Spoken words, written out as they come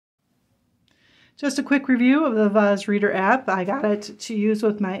Just a quick review of the Avaz Reader app. I got it to use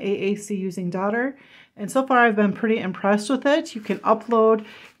with my AAC using daughter, and so far I've been pretty impressed with it. You can upload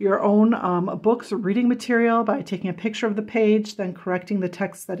your own books or reading material by taking a picture of the page, then correcting the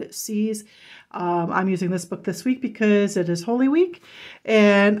text that it sees. I'm using this book this week because it is Holy Week,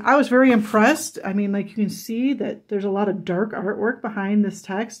 and I was very impressed. I mean, like, you can see that there's a lot of dark artwork behind this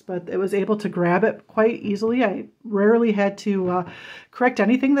text, but it was able to grab it quite easily. I rarely had to correct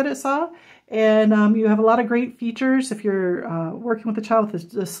anything that it saw. And you have a lot of great features. If you're working with a child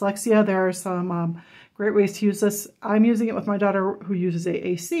with dyslexia, there are some great ways to use this. I'm using it with my daughter who uses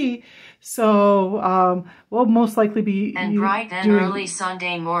AAC, so we'll most likely be And bright and early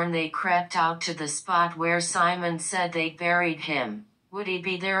Sunday morn they crept out to the spot where Simon said they'd buried him. Would he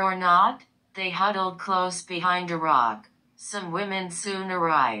be there or not? They huddled close behind a rock. Some women soon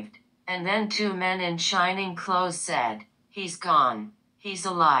arrived, and then two men in shining clothes said, "He's gone. He's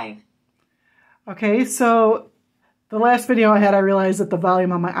alive." Okay, so the last video I had, I realized that the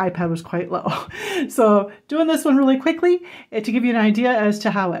volume on my iPad was quite low. So doing this one really quickly to give you an idea as to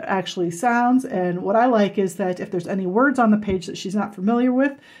how it actually sounds. And what I like is that if there's any words on the page that she's not familiar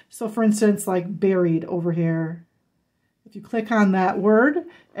with, so for instance, like buried over here, if you click on that word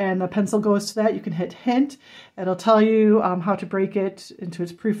and the pencil goes to that, you can hit hint. It'll tell you how to break it into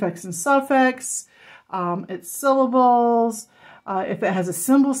its prefix and suffix, its syllables. If it has a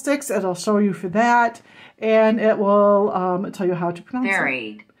symbol sticks, it'll show you for that, and it will tell you how to pronounce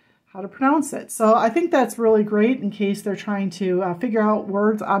Buried. How to pronounce it. So I think that's really great in case they're trying to figure out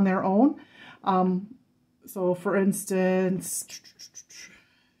words on their own. So for instance,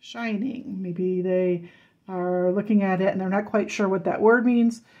 shining. Maybe they are looking at it and they're not quite sure what that word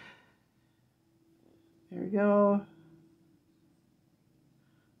means. There we go.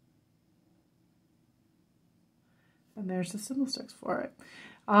 And there's the symbol sticks for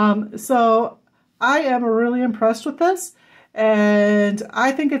it. So I am really impressed with this, and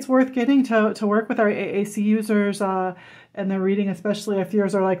I think it's worth getting to work with our AAC users and their reading, especially if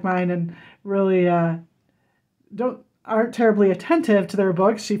yours are like mine and really aren't terribly attentive to their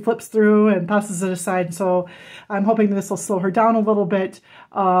books. She flips through and tosses it aside. So I'm hoping this will slow her down a little bit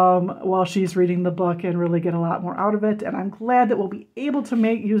while she's reading the book and really get a lot more out of it. And I'm glad that we'll be able to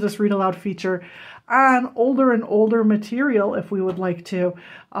use this read aloud feature on older and older material if we would like to,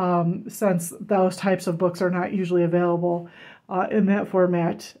 since those types of books are not usually available in that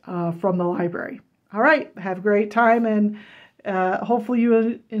format from the library. All right, have a great time, and hopefully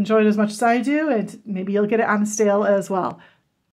you enjoyed as much as I do, and maybe you'll get it on sale as well.